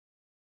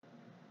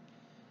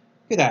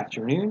Good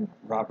afternoon,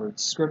 Robert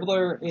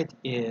Scribbler. It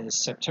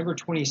is September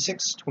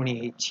 26,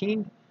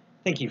 2018.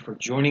 Thank you for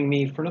joining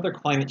me for another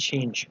climate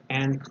change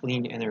and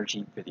clean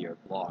energy video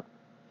blog.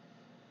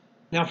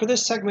 Now for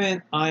this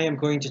segment, I am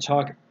going to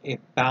talk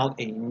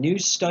about a new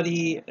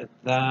study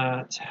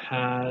that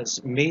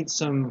has made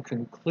some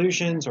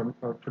conclusions or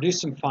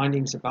produced some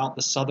findings about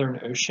the Southern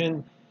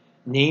Ocean,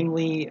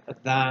 namely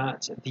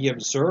that the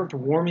observed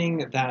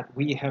warming that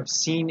we have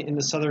seen in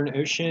the Southern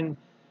Ocean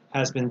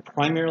has been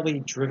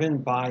primarily driven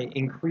by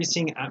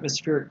increasing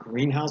atmospheric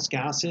greenhouse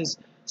gases,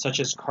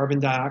 such as carbon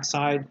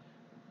dioxide,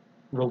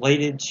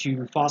 related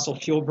to fossil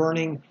fuel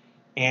burning,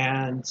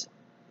 and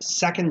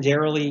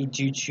secondarily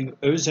due to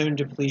ozone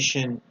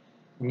depletion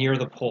near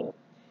the pole.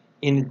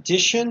 In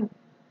addition,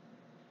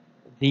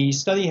 the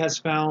study has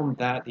found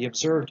that the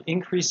observed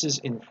increases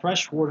in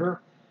fresh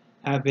water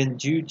have been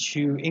due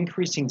to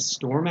increasing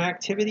storm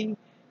activity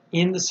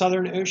in the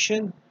Southern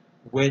Ocean,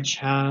 which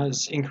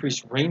has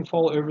increased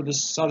rainfall over the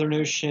Southern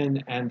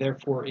Ocean and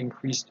therefore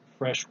increased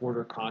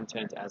freshwater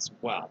content as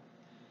well.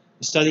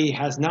 The study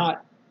has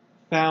not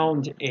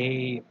found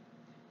a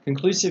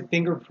conclusive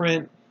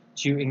fingerprint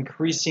to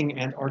increasing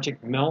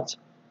Antarctic melt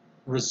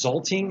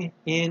resulting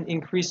in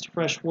increased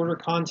freshwater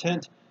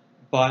content,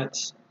 but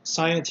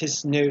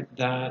scientists note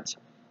that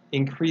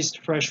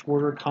increased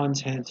freshwater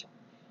content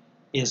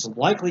is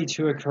likely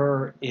to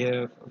occur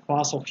if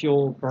fossil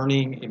fuel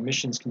burning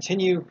emissions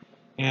continue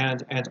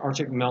and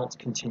Antarctic melt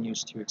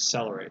continues to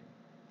accelerate.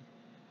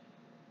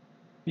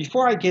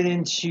 Before I get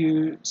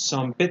into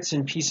some bits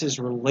and pieces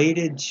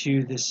related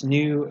to this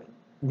new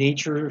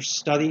nature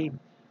study,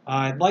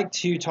 I'd like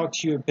to talk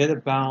to you a bit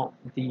about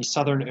the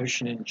Southern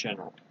Ocean in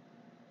general.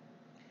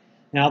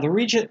 Now, the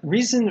region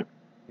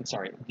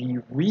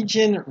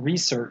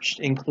researched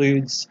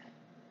includes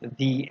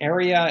the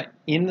area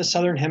in the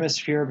Southern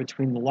Hemisphere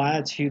between the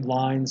latitude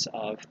lines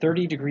of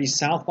 30 degrees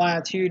south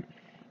latitude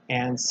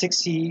and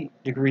 60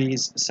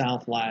 degrees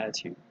south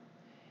latitude.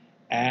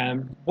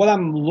 And what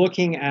I'm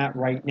looking at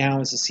right now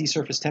is a sea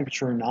surface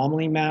temperature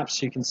anomaly map.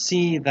 So you can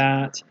see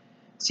that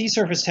sea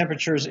surface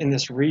temperatures in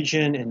this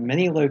region in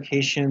many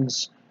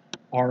locations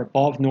are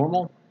above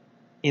normal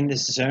in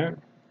this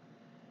zone,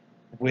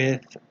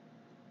 with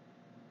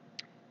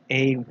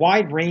a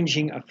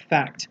wide-ranging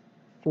effect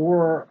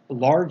for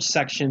large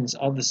sections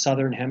of the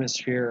Southern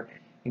Hemisphere,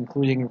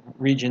 including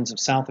regions of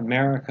South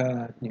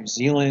America, New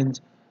Zealand,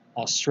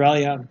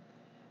 Australia,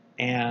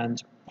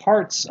 and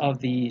parts of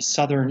the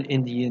southern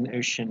Indian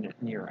Ocean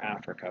near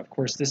Africa. Of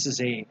course, this is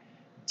a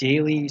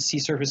daily sea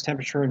surface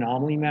temperature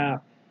anomaly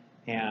map,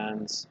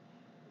 and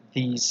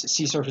these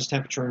sea surface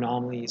temperature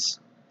anomalies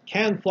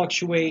can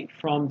fluctuate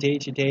from day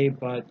to day,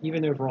 but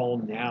even overall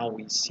now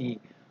we see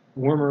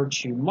warmer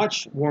to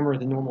much warmer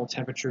than normal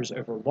temperatures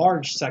over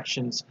large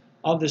sections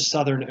of the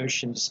Southern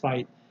Ocean,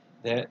 despite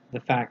the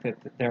fact that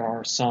there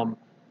are some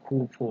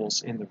cool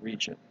pools in the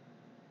region.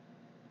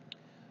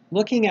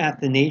 Looking at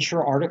the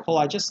Nature article,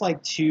 I'd just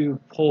like to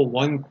pull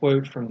one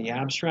quote from the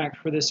abstract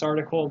for this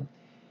article.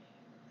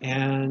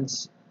 And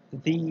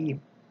the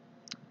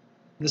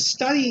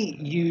study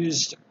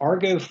used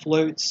Argo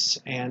floats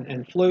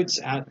and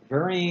floats at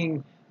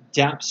varying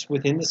depths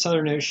within the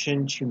Southern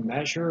Ocean to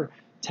measure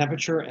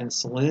temperature and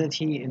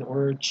salinity in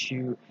order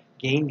to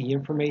gain the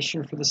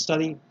information for the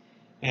study.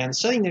 And the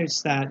study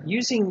notes that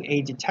using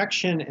a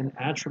detection and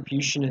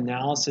attribution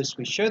analysis,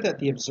 we show that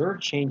the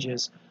observed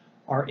changes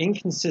are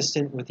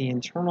inconsistent with the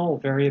internal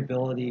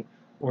variability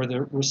or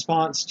the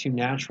response to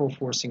natural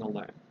forcing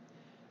alone.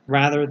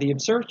 Rather, the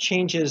observed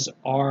changes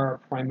are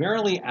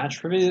primarily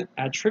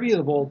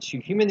attributable to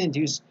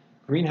human-induced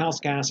greenhouse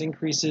gas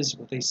increases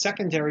with a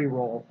secondary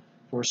role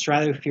for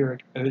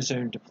stratospheric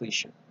ozone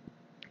depletion.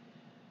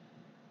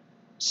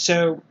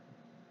 So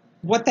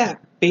what that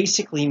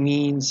basically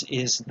means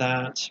is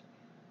that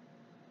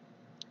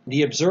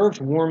the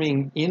observed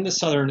warming in the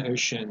Southern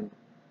Ocean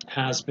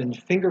has been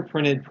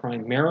fingerprinted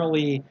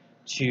primarily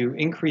to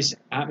increase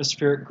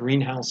atmospheric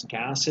greenhouse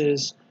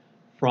gases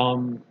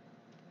from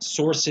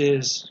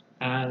sources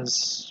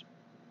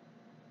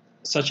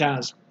such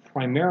as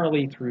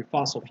primarily through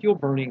fossil fuel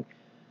burning,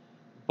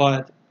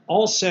 but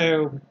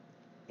also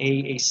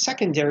a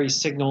secondary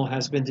signal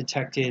has been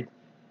detected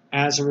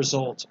as a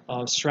result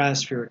of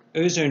stratospheric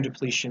ozone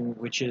depletion,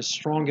 which is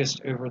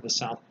strongest over the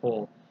South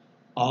Pole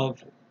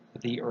of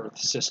the Earth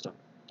system.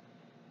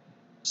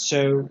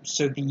 So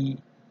the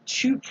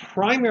two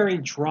primary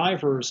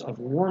drivers of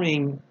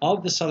warming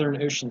of the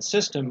Southern Ocean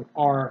system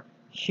are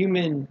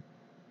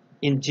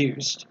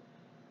human-induced,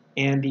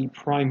 and the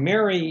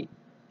primary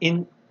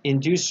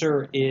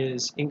inducer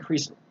is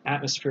increased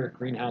atmospheric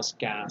greenhouse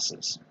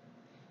gases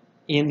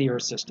in the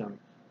Earth system,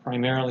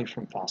 primarily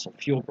from fossil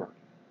fuel burning.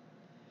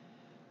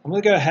 I'm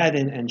going to go ahead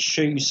and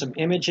show you some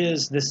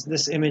images.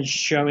 This image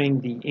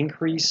showing the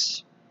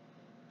increase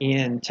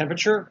in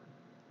temperature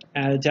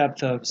at a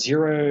depth of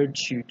 0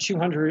 to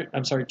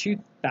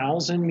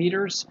 2,000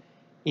 meters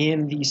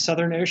in the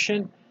Southern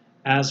Ocean,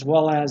 as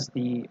well as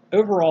the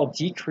overall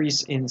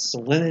decrease in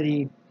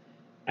salinity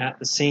at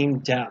the same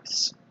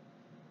depths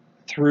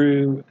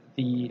through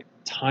the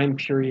time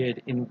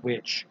period in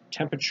which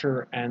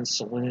temperature and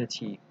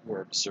salinity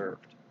were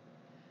observed.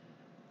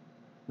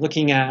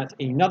 Looking at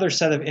another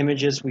set of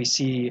images, we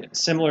see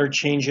similar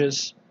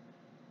changes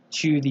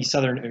to the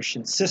Southern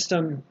Ocean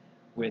system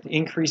with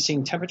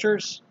increasing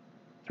temperatures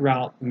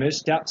throughout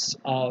most depths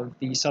of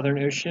the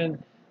Southern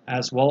Ocean,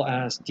 as well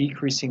as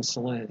decreasing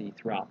salinity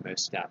throughout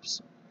most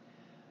depths.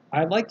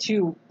 I'd like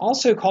to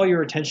also call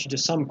your attention to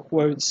some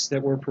quotes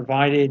that were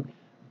provided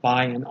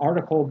by an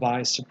article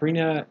by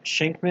Sabrina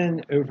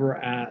Schenkman over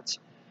at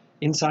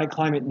Inside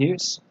Climate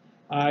News.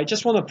 I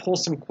just want to pull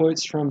some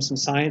quotes from some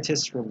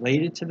scientists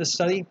related to the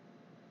study.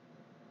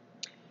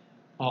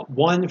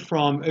 One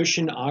from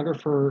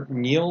oceanographer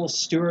Neil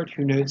Stewart,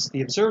 who notes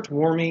the observed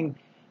warming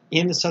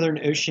in the Southern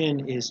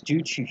Ocean is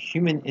due to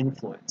human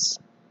influence.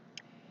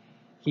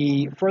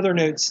 He further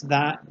notes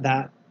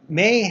that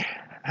may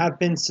have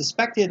been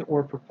suspected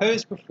or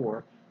proposed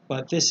before,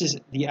 but this is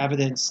the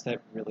evidence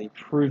that really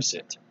proves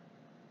it.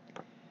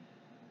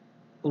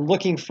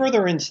 Looking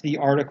further into the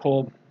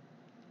article,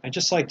 I'd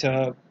just like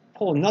to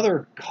pull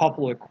another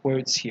couple of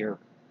quotes here.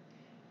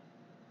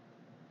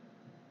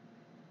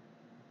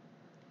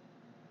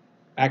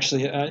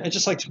 Actually, I'd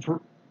just like to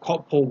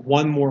pull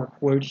one more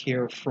quote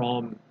here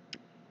from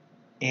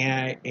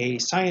a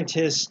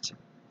scientist,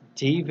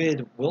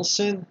 David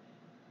Wilson,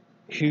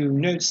 who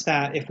notes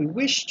that if we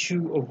wish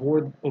to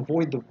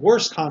avoid the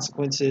worst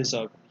consequences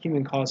of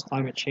human-caused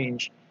climate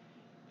change,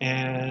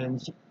 and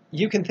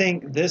you can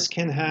think this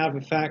can have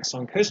effects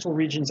on coastal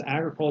regions,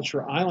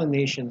 agriculture, island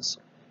nations,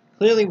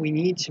 clearly we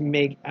need to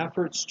make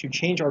efforts to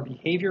change our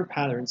behavior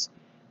patterns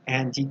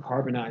and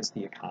decarbonize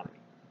the economy.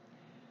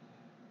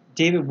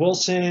 David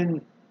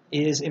Wilson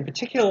is in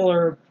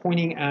particular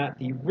pointing at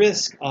the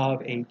risk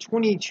of a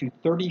 20 to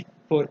 30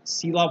 foot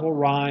sea level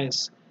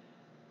rise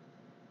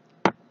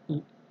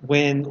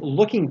when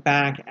looking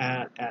back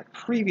at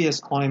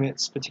previous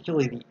climates,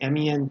 particularly the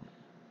Eemian,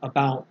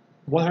 about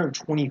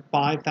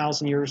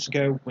 125,000 years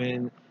ago,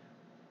 when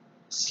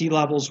sea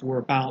levels were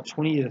about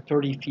 20 to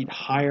 30 feet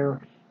higher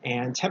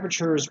and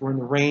temperatures were in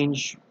the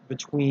range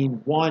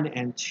between 1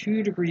 and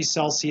 2 degrees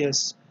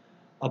Celsius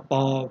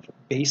above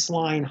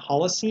baseline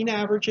Holocene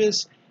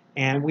averages,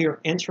 and we are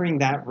entering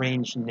that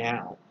range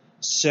now.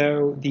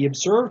 So the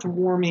observed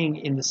warming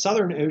in the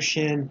Southern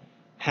Ocean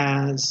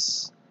can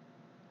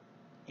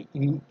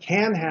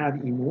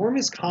have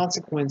enormous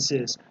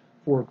consequences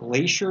for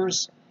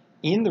glaciers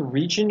in the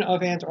region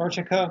of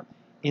Antarctica,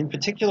 in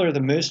particular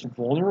the most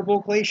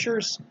vulnerable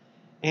glaciers.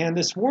 And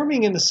this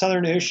warming in the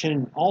Southern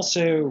Ocean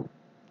also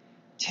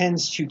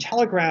tends to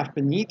telegraph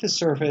beneath the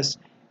surface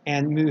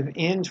and move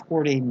in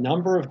toward a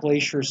number of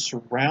glaciers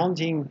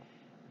surrounding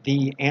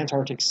the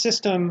Antarctic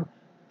system,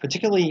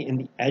 particularly in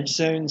the edge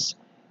zones.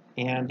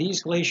 And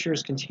these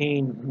glaciers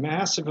contain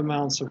massive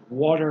amounts of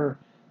water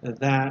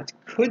that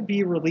could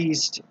be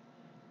released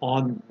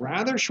on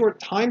rather short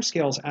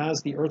timescales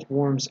as the Earth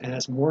warms and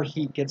as more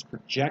heat gets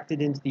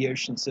projected into the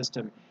ocean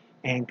system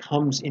and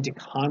comes into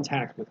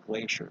contact with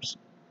glaciers.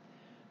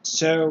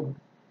 So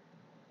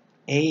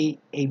a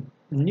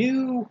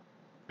new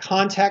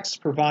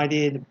context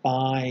provided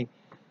by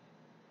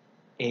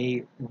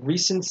a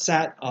recent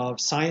set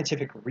of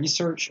scientific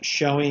research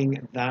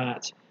showing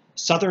that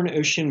Southern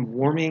Ocean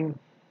warming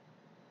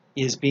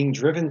is being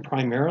driven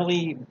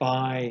primarily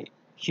by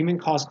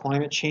human-caused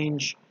climate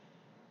change,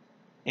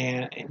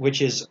 and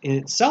which is in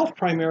itself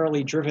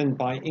primarily driven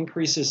by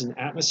increases in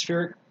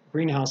atmospheric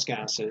greenhouse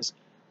gases,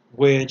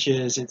 which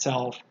is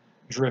itself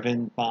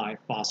driven by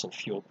fossil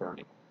fuel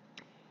burning.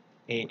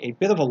 A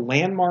bit of a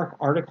landmark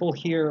article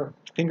here,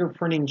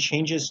 fingerprinting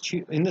changes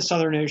in the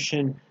Southern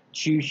Ocean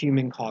to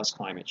human-caused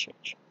climate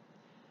change.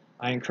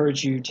 I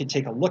encourage you to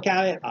take a look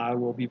at it. I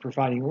will be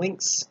providing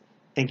links.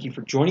 Thank you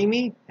for joining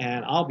me,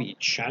 and I'll be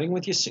chatting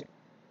with you soon.